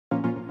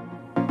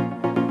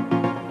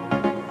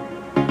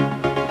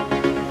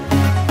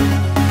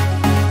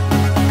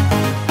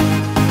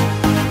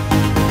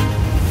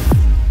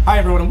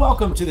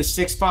Welcome to the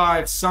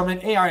 6.5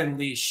 Summit AI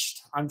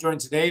Unleashed. I'm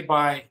joined today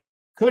by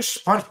Kush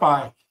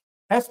Panchbhai,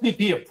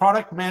 SVP of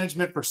Product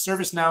Management for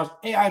ServiceNow's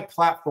AI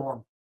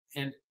platform.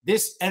 And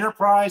this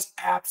enterprise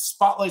app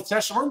spotlight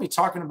session, we're going to be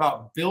talking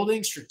about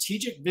building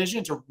strategic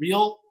vision to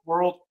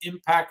real-world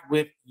impact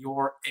with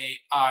your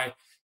AI.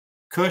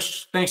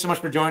 Kush, thanks so much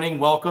for joining.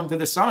 Welcome to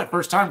the summit.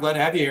 First time, glad to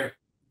have you here.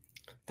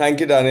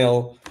 Thank you,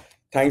 Daniel.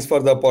 Thanks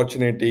for the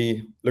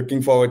opportunity.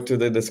 Looking forward to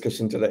the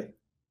discussion today.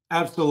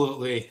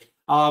 Absolutely.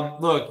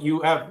 Look, you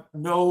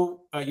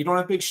don't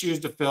have big shoes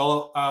to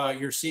fill.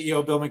 Your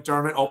CEO, Bill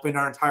McDermott, opened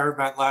our entire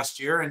event last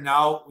year, and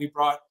now we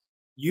brought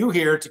you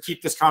here to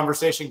keep this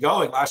conversation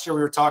going. Last year,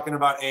 we were talking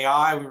about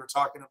AI. We were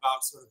talking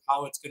about sort of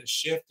how it's going to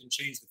shift and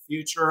change the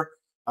future.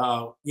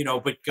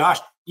 But gosh,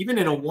 even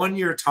in a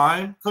 1-year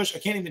time, Kush, I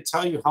can't even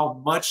tell you how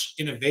much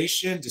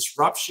innovation,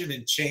 disruption,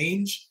 and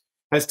change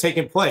has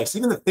taken place.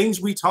 Even the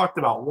things we talked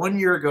about 1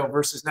 year ago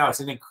versus now,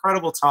 it's an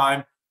incredible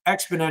time.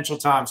 Exponential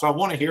time. So I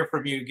want to hear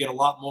from you, get a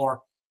lot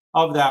more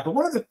of that. But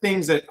one of the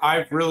things that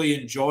I've really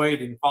enjoyed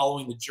in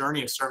following the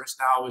journey of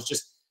ServiceNow is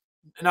just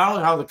not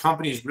only how the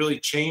company has really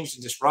changed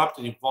and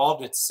disrupted and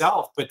evolved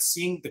itself, but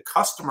seeing the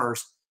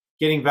customers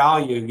getting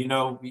value.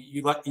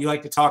 You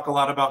like to talk a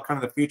lot about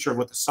kind of the future of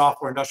what the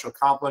software industrial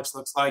complex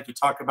looks like. You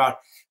talk about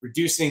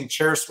reducing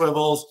chair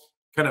swivels,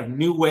 kind of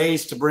new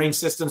ways to bring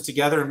systems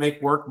together and make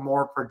work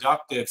more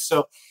productive.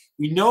 So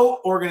we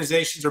know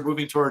organizations are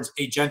moving towards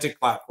agentic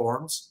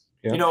platforms.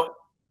 Yeah.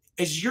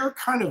 As you're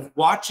kind of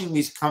watching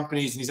these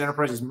companies and these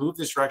enterprises move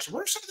this direction,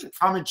 what are some of the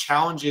common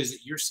challenges that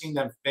you're seeing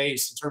them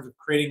face in terms of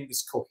creating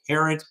this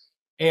coherent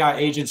AI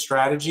agent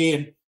strategy?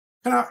 And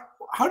kind of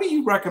what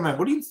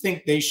do you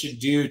think they should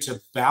do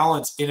to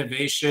balance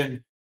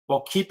innovation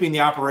while keeping the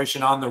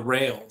operation on the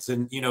rails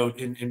and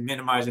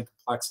minimizing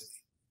complexity?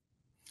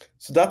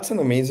 So that's an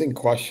amazing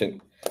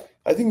question.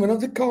 I think one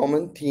of the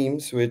common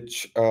themes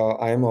which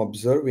I'm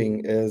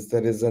observing is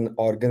there is an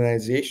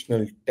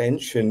organizational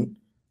tension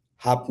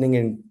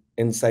happening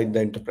inside the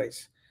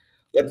enterprise.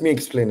 Let me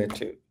explain it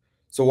to you.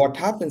 So what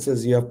happens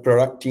is you have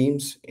product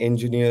teams,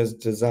 engineers,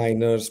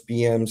 designers,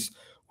 PMs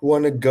who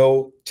want to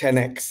go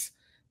 10x.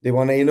 They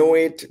want to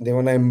innovate. They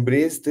want to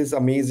embrace this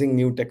amazing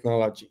new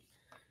technology.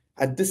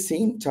 At the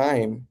same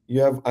time, you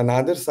have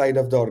another side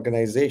of the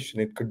organization.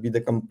 It could be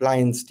the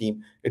compliance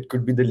team. It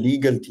could be the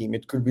legal team.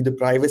 It could be the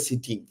privacy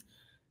team.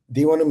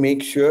 They want to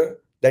make sure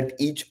that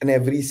each and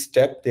every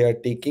step they are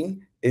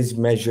taking is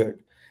measured.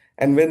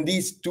 And when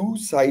these two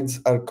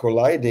sides are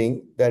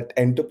colliding, that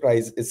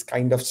enterprise is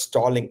kind of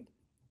stalling.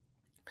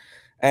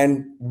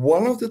 And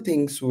one of the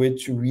things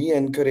which we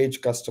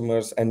encourage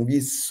customers and we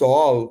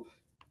solve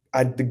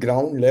at the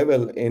ground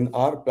level in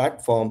our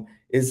platform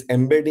is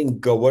embedding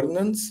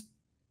governance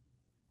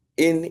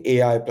in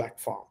AI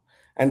platform.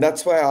 And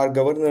that's why our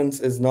governance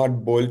is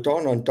not bolt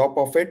on top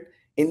of it.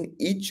 In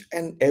each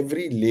and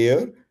every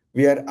layer,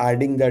 we are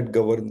adding that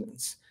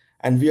governance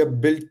and we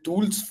have built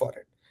tools for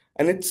it.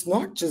 And it's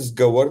not just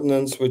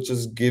governance, which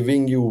is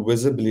giving you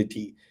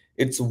visibility.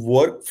 It's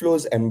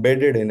workflows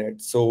embedded in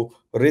it. So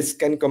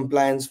risk and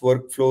compliance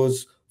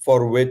workflows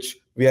for which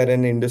we are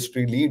an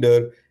industry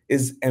leader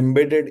is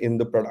embedded in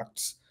the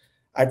products.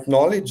 At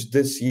Knowledge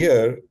this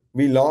year,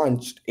 we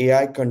launched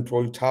AI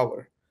Control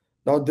Tower.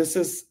 Now, this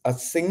is a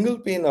single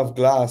pane of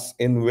glass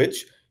in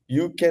which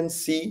you can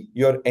see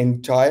your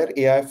entire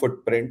AI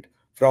footprint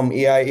from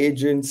AI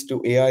agents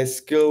to AI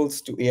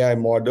skills to AI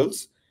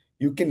models.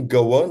 You can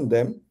govern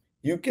them.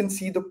 You can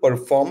see the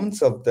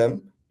performance of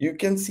them. You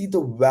can see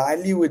the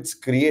value it's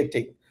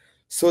creating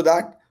so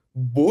that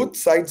both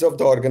sides of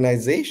the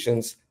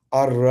organizations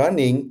are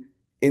running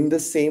in the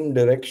same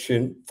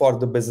direction for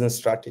the business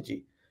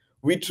strategy.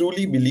 We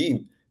truly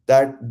believe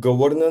that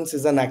governance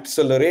is an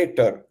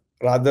accelerator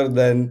rather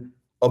than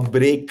a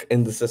brake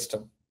in the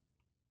system.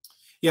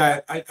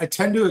 Yeah, I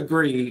tend to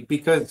agree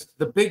because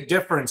the big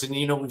difference, and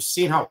we've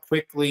seen how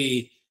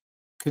quickly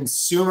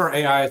consumer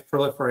AI has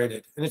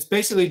proliferated. And it's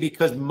basically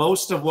because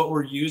most of what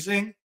we're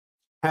using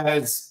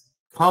has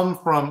come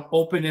from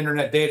open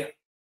internet data.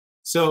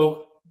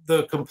 So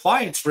the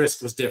compliance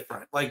risk was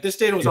different. Like this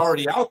data was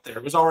already out there,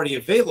 it was already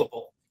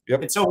available.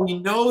 Yep. And so we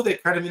know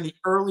that kind of in the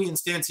early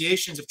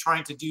instantiations of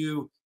trying to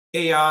do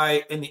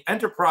AI in the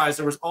enterprise,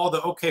 there was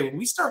when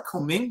we start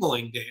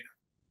commingling data,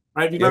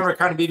 right? You remember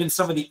kind of even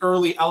some of the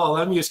early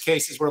LLM use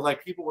cases where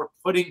like people were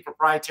putting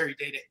proprietary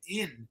data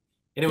in.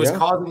 And it was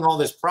causing all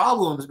these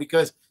problems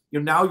because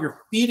now you're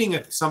feeding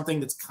it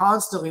something that's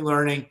constantly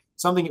learning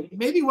something it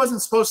maybe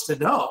wasn't supposed to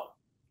know.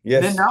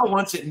 Yes. And then now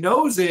once it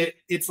knows it,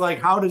 it's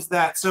like, how does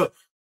that? So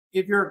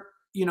if you're,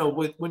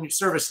 when you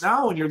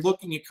ServiceNow, when you're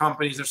looking at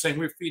companies, they're saying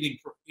we're feeding,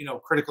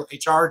 critical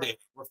HR data,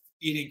 we're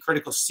feeding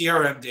critical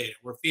CRM data,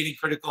 we're feeding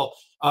critical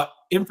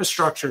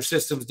infrastructure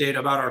systems data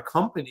about our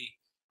company.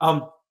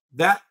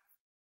 That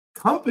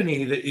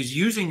company that is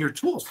using your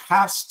tools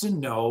has to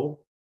know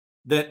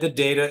that the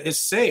data is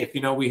safe.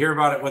 We hear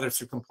about it, whether it's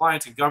through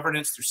compliance and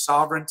governance, through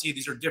sovereignty.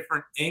 These are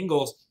different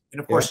angles.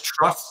 And of course,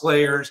 trust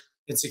layers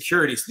and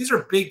security. So these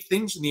are big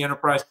things in the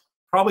enterprise.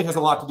 probably has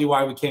a lot to do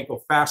why we can't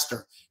go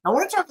faster. I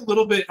want to talk a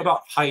little bit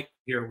about hype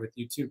here with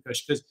you too,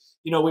 Kush, because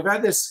we've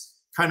had this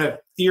kind of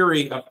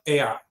theory of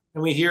AI,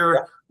 and we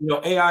hear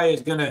AI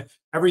is going to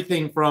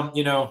everything from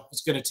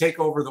it's going to take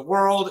over the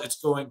world, it's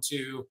going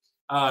to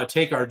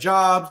take our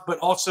jobs, but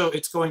also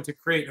it's going to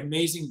create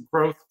amazing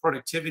growth,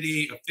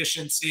 productivity,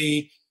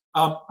 efficiency.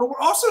 But we're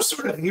also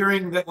sort of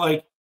hearing that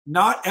like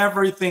not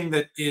everything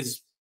that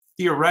is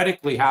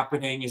theoretically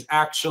happening is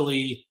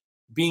actually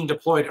being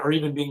deployed or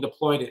even being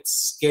deployed at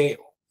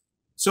scale.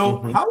 So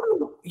how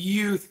do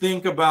you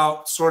think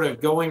about sort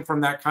of going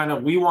from that kind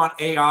of we want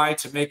AI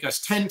to make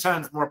us 10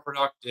 times more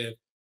productive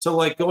to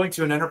like going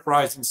to an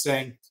enterprise and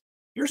saying,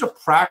 here's a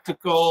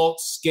practical,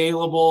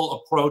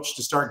 scalable approach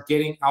to start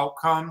getting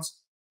outcomes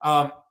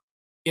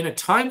in a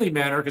timely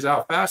manner because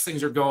how fast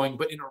things are going,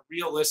 but in a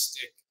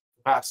realistic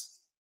capacity?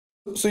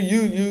 So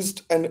you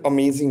used an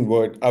amazing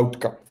word,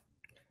 outcome.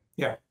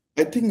 Yeah.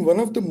 I think one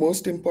of the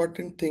most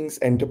important things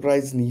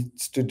enterprise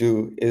needs to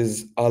do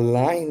is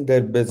align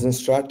their business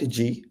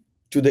strategy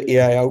to the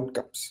AI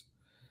outcomes.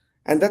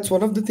 And that's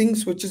one of the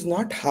things which is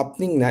not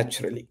happening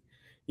naturally.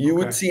 You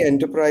would Okay. see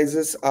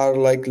enterprises are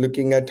like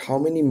looking at how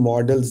many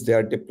models they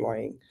are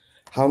deploying,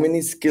 how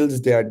many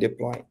skills they are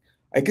deploying.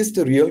 I guess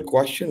the real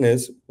question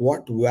is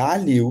what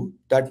value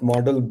that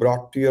model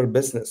brought to your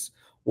business,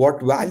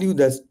 what value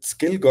that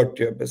skill got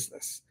to your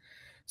business,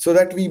 so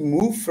that we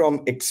move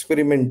from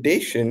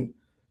experimentation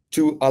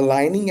to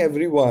aligning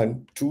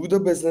everyone to the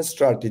business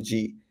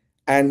strategy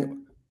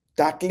and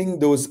tackling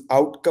those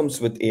outcomes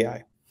with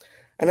AI.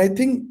 And I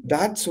think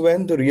that's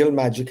when the real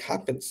magic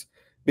happens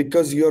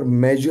because you're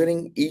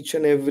measuring each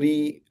and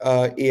every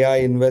AI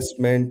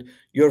investment.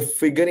 You're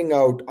figuring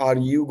out, are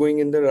you going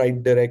in the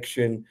right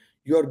direction?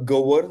 You're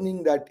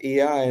governing that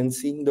AI and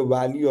seeing the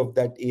value of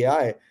that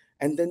AI,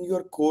 and then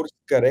you're course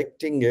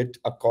correcting it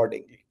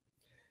accordingly.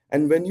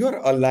 And when you're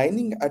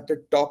aligning at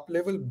a top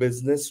level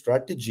business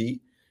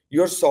strategy,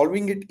 you're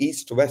solving it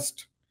east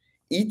west.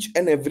 Each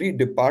and every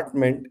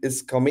department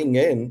is coming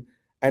in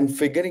and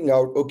figuring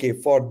out, okay,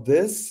 for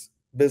this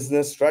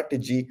business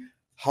strategy,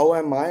 how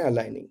am I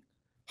aligning?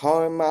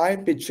 How am I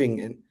pitching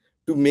in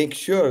to make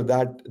sure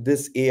that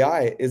this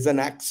AI is an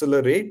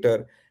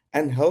accelerator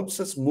and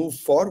helps us move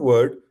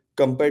forward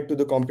compared to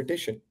the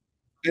competition?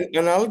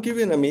 And I'll give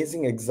you an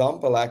amazing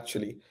example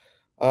actually.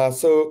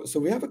 So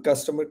we have a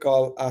customer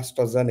called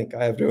AstraZeneca.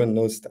 Everyone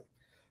knows them.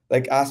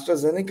 Like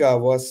AstraZeneca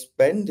was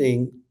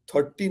spending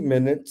 30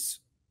 minutes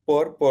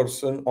per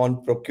person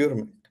on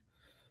procurement.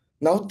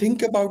 Now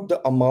think about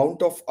the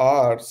amount of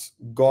hours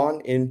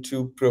gone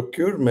into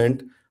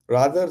procurement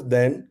rather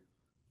than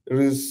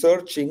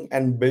researching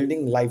and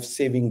building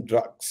life-saving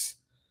drugs.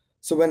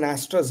 So when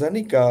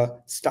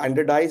AstraZeneca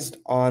standardized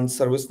on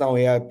ServiceNow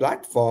AI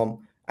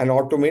platform and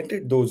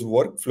automated those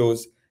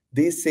workflows,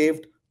 they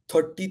saved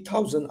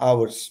 30,000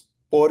 hours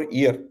per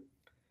year.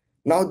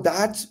 Now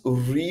that's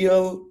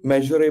real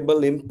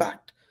measurable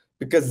impact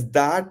because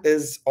that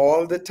is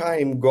all the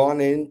time gone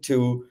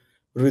into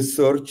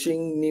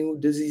researching new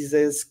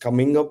diseases,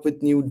 coming up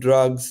with new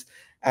drugs,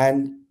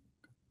 and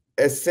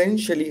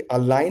essentially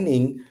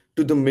aligning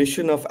to the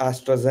mission of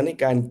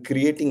AstraZeneca and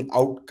creating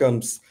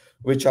outcomes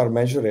which are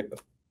measurable.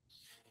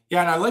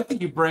 Yeah, and I like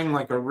that you bring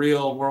like a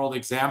real world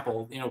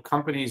example.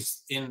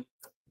 Companies in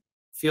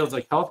fields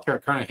like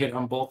healthcare kind of hit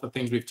on both the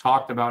things we've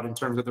talked about in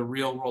terms of the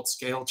real world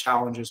scale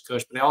challenges,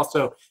 Kush, but they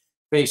also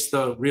face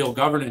the real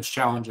governance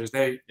challenges.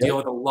 They deal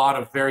with a lot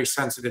of very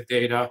sensitive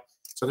data.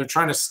 So they're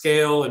trying to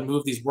scale and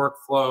move these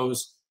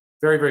workflows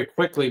very, very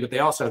quickly, but they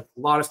also have a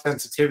lot of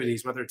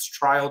sensitivities, whether it's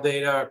trial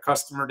data,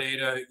 customer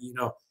data,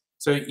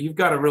 so you've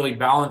got to really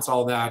balance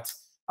all that.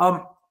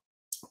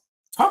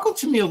 Talk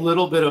to me a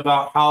little bit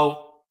about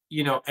how,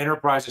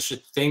 enterprises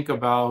should think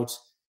about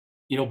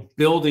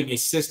building a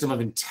system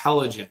of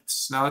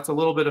intelligence. Now, that's a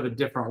little bit of a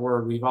different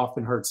word. We've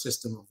often heard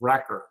system of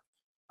record.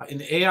 In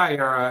the AI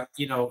era,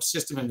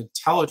 system of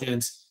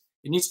intelligence,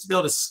 it needs to be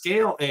able to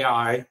scale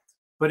AI,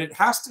 but it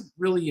has to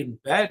really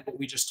embed what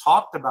we just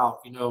talked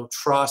about,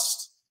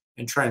 trust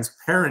and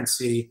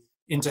transparency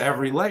into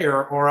every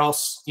layer, or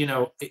else,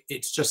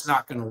 it's just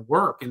not going to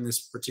work in this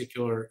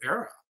particular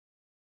era.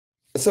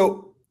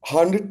 So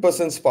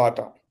 100% spot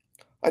on.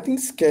 I think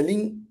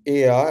scaling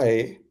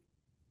AI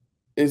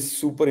is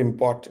super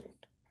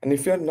important. And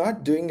if you're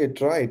not doing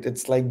it right,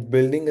 it's like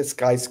building a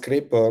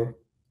skyscraper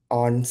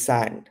on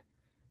sand.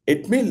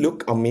 It may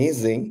look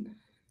amazing,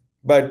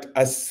 but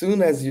as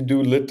soon as you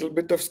do a little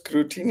bit of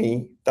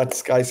scrutiny, that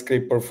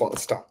skyscraper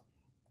falls down.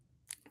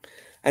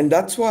 And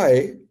that's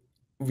why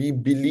we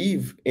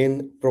believe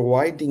in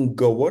providing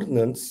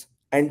governance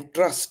and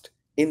trust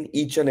in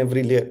each and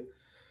every layer.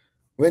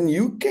 When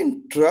you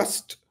can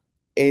trust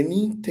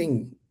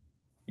anything,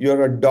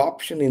 your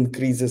adoption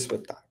increases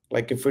with that.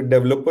 Like if a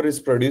developer is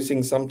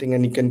producing something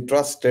and you can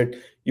trust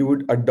it, you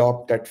would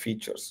adopt that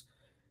features.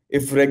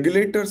 If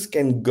regulators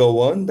can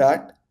govern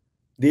that,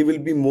 they will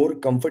be more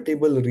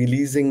comfortable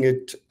releasing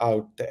it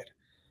out there.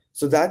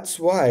 So that's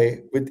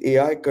why with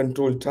AI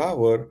Control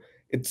Tower,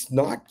 it's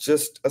not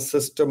just a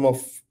system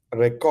of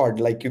record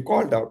like you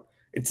called out.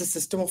 It's a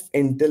system of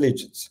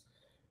intelligence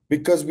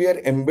because we are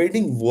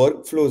embedding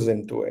workflows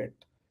into it,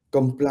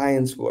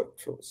 compliance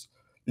workflows,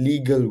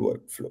 legal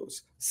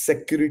workflows,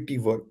 security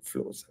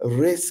workflows,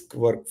 risk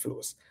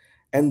workflows.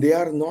 And they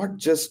are not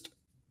just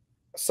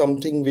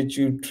something which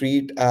you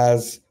treat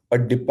as a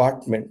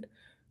department.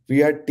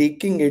 We are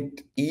taking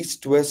it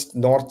east, west,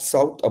 north,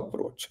 south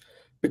approach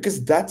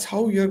because that's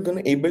how you're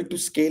going to able to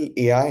scale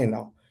AI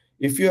now.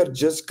 If you are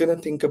just going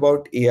to think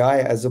about AI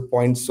as a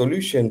point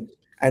solution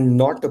and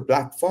not a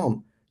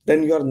platform,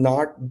 then you're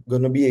not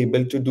going to be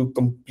able to do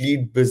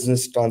complete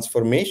business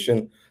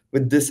transformation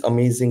with this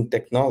amazing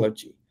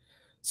technology.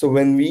 So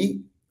when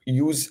we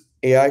use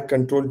AI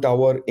Control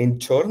Tower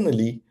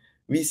internally,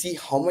 we see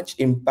how much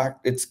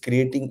impact it's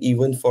creating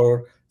even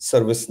for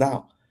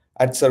ServiceNow.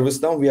 At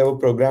ServiceNow, we have a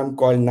program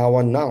called Now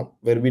on Now,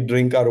 where we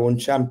drink our own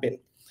champagne.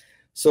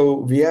 So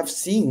we have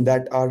seen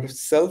that our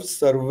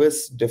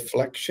self-service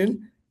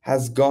deflection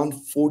has gone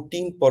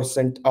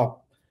 14%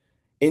 up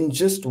in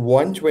just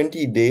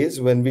 120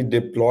 days. When we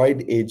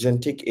deployed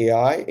agentic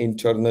AI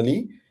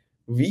internally,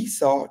 we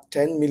saw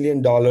 $10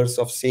 million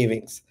of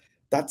savings.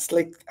 That's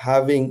like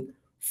having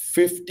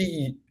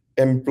 50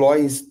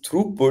 employees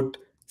throughput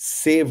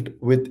saved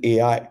with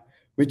AI,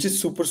 which is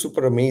super,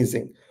 super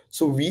amazing.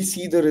 So we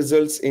see the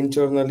results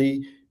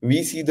internally,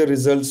 we see the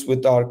results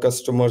with our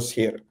customers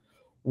here.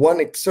 One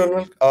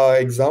external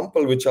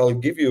example which I'll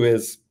give you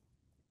is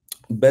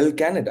Bell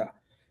Canada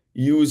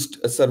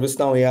used a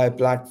ServiceNow AI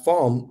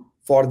platform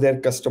for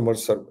their customer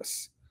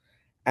service.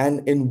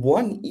 And in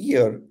 1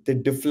 year, they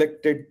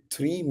deflected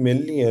 3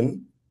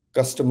 million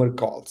customer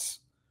calls,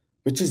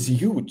 which is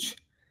huge.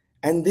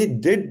 And they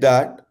did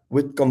that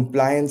with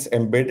compliance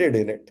embedded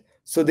in it.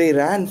 So they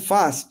ran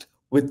fast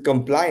with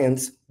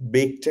compliance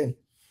baked in.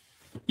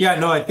 Yeah,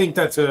 no, I think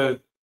that's a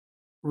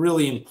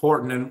really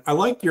important. And I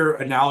like your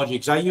analogy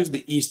because I use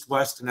the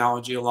East-West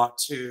analogy a lot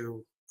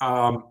too.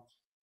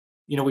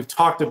 We've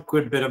talked a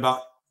good bit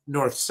about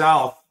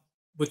North-South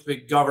with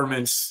big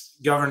governance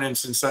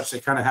and such. They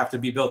kind of have to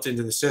be built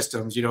into the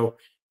systems.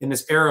 In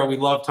this era, we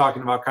love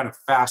talking about kind of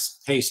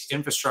fast-paced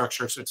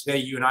infrastructure. So today,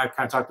 you and I have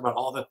kind of talked about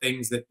all the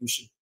things that you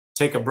should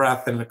take a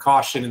breath and a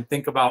caution and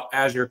think about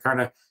as you're kind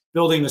of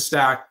building the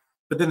stack.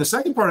 But then the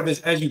second part of it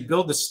is as you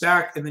build the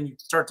stack and then you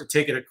start to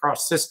take it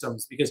across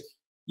systems, because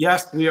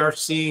yes, we are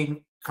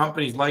seeing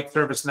companies like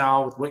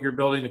ServiceNow with what you're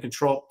building, the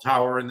control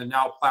tower and the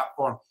Now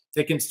platform,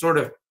 they can sort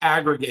of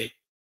aggregate.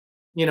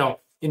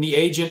 In the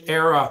agent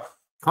era,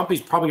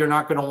 companies probably are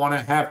not going to want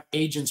to have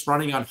agents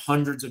running on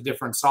hundreds of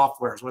different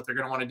softwares. What they're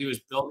going to want to do is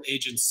build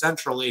agents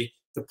centrally,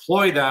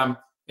 deploy them,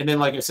 and then,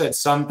 like I said,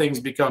 some things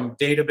become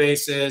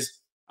databases.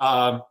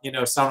 Some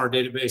are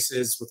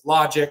databases with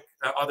logic.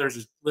 Others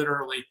is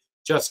literally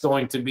just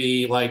going to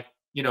be like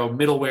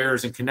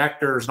middlewares and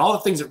connectors and all the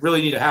things that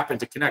really need to happen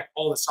to connect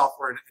all the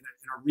software in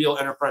a real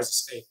enterprise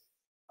estate.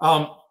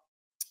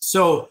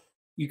 So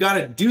you got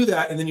to do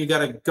that, and then you got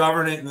to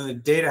govern it, and then the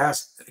data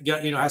has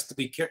to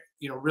be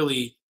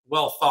really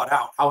well thought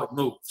out how it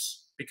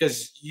moves,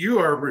 because you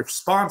are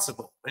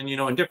responsible. And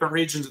in different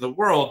regions of the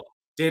world,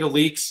 data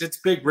leaks, it's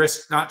big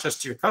risk not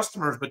just to your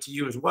customers but to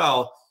you as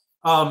well.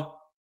 How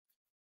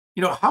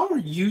are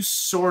you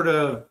sort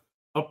of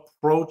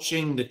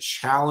approaching the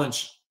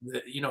challenge,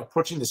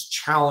 approaching this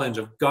challenge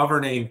of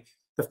governing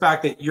the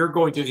fact that you're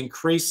going to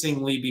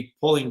increasingly be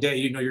pulling data?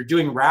 You're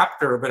doing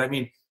Raptor, but I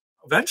mean,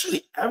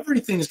 eventually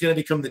everything is going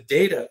to become the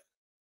data.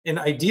 And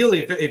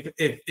ideally,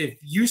 if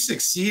you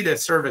succeed at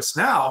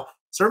ServiceNow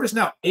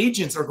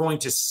agents are going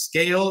to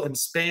scale and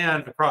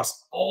span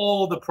across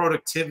all the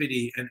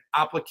productivity and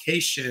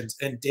applications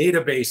and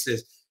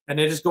databases, and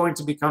it is going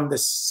to become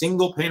this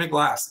single pane of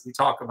glass that we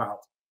talk about.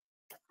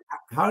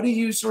 How do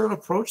you sort of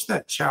approach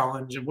that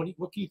challenge, and what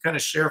can you kind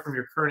of share from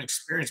your current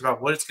experience about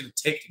what it's going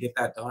to take to get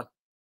that done?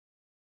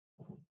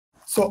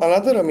 So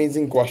another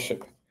amazing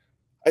question.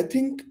 I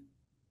think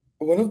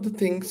one of the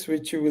things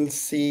which you will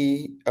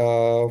see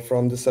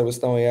from the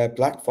ServiceNow AI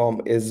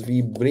platform is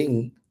we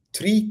bring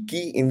three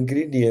key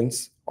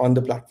ingredients on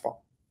the platform: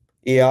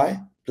 AI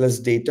plus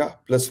data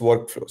plus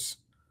workflows.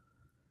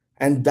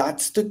 And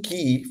that's the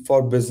key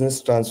for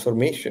business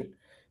transformation,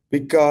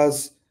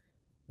 because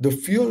the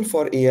fuel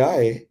for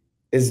AI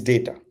is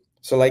data.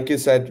 So like you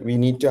said, we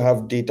need to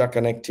have data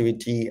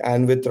connectivity,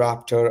 and with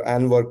Raptor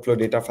and Workflow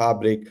Data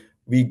Fabric,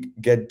 we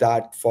get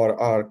that for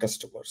our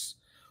customers.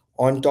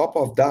 On top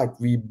of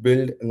that, we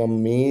build an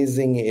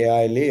amazing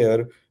AI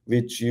layer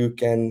which you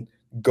can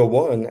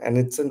govern, and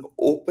it's an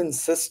open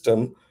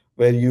system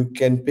where you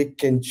can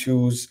pick and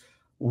choose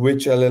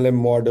which LLM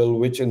model,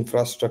 which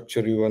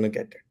infrastructure you want to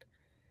get it.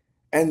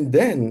 And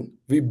then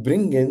we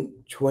bring in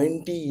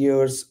 20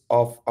 years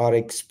of our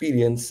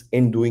experience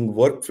in doing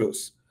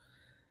workflows.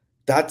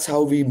 That's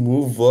how we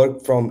move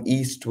work from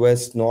east,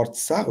 west, north,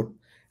 south.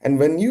 And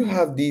when you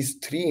have these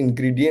three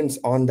ingredients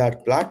on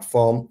that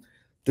platform,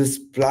 this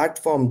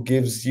platform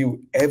gives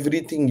you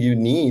everything you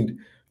need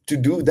to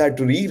do that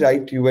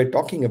rewrite you were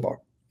talking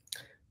about.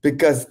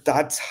 Because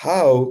that's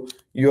how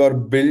you are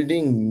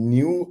building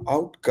new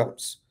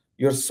outcomes.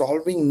 You're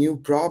solving new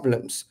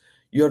problems.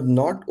 you're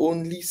not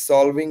only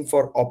solving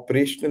for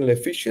operational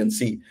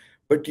efficiency,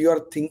 but you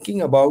are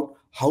thinking about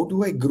how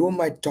do I grow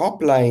my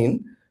top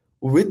line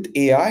with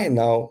AI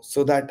now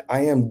so that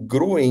I am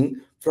growing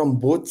from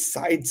both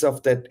sides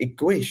of that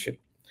equation.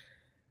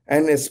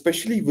 And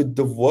especially with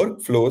the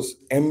workflows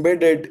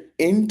embedded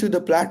into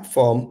the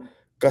platform,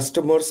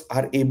 customers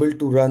are able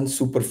to run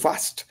super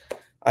fast.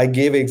 I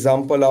gave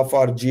example of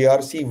our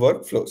GRC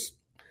workflows.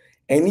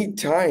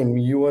 Anytime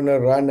you want to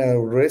run a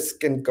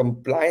risk and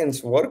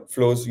compliance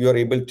workflows, you are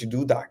able to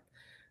do that.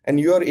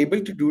 And you are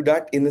able to do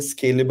that in a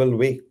scalable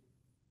way.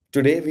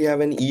 Today, we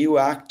have an EU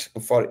Act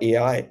for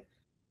AI,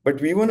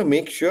 but we want to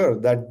make sure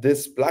that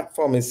this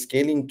platform is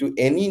scaling to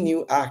any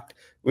new act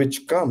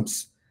which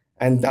comes.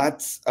 And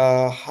that's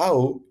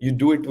how you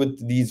do it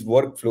with these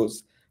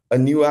workflows. A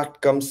new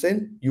act comes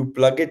in, you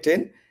plug it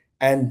in,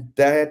 and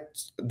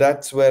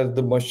that's where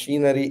the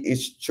machinery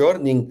is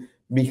churning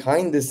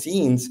behind the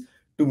scenes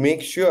to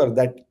make sure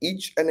that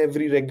each and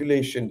every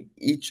regulation,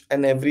 each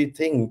and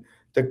everything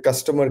the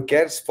customer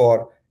cares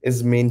for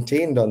is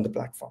maintained on the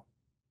platform.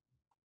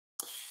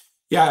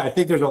 Yeah, I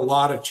think there's a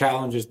lot of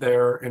challenges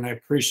there, and I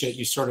appreciate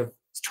you sort of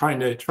trying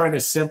to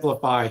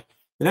simplify.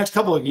 The next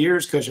couple of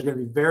years, Kush, are going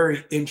to be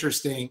very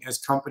interesting as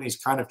companies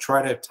kind of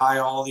try to tie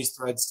all these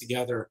threads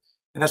together.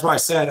 And that's why I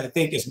said I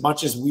think as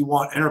much as we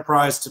want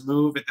enterprise to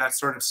move at that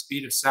sort of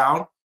speed of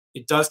sound,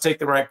 it does take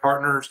the right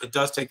partners, it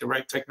does take the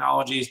right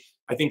technologies.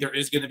 I think there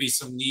is going to be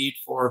some need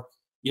for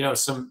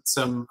some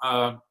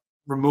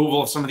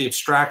removal of some of the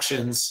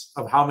abstractions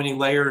of how many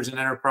layers an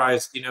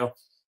enterprise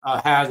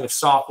has of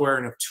software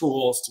and of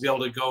tools to be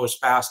able to go as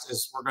fast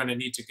as we're going to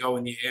need to go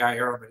in the AI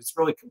era. But it's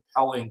really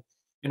compelling.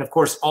 And of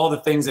course, all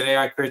the things that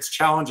AI creates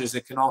challenges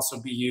that can also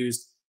be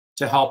used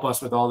to help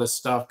us with all this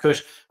stuff.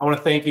 Kush, I want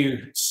to thank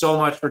you so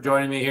much for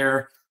joining me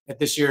here at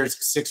this year's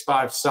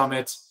 6.5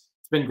 Summit. It's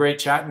been great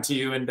chatting to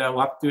you, and we'll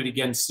have to do it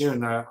again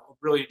soon.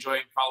 Really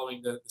enjoying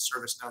following the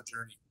ServiceNow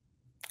journey.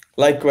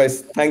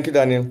 Likewise. Thank you,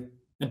 Daniel.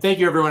 And thank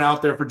you everyone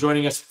out there for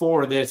joining us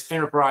for this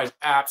Enterprise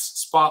Apps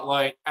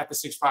Spotlight at the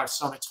 6.5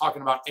 Summit,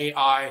 talking about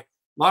AI, a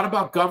lot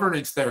about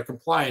governance there,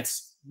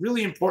 compliance,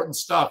 really important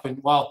stuff.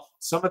 And while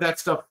some of that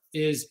stuff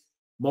is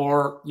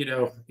more,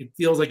 it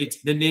feels like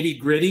it's the nitty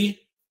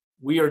gritty,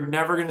 we are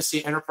never going to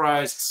see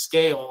enterprise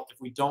scale if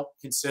we don't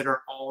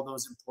consider all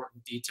those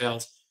important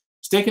details.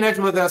 Stay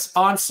connected with us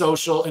on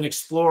social and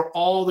explore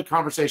all the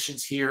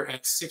conversations here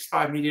at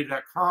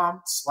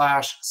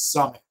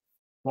 65media.com/summit.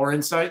 More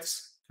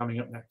insights coming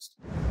up next.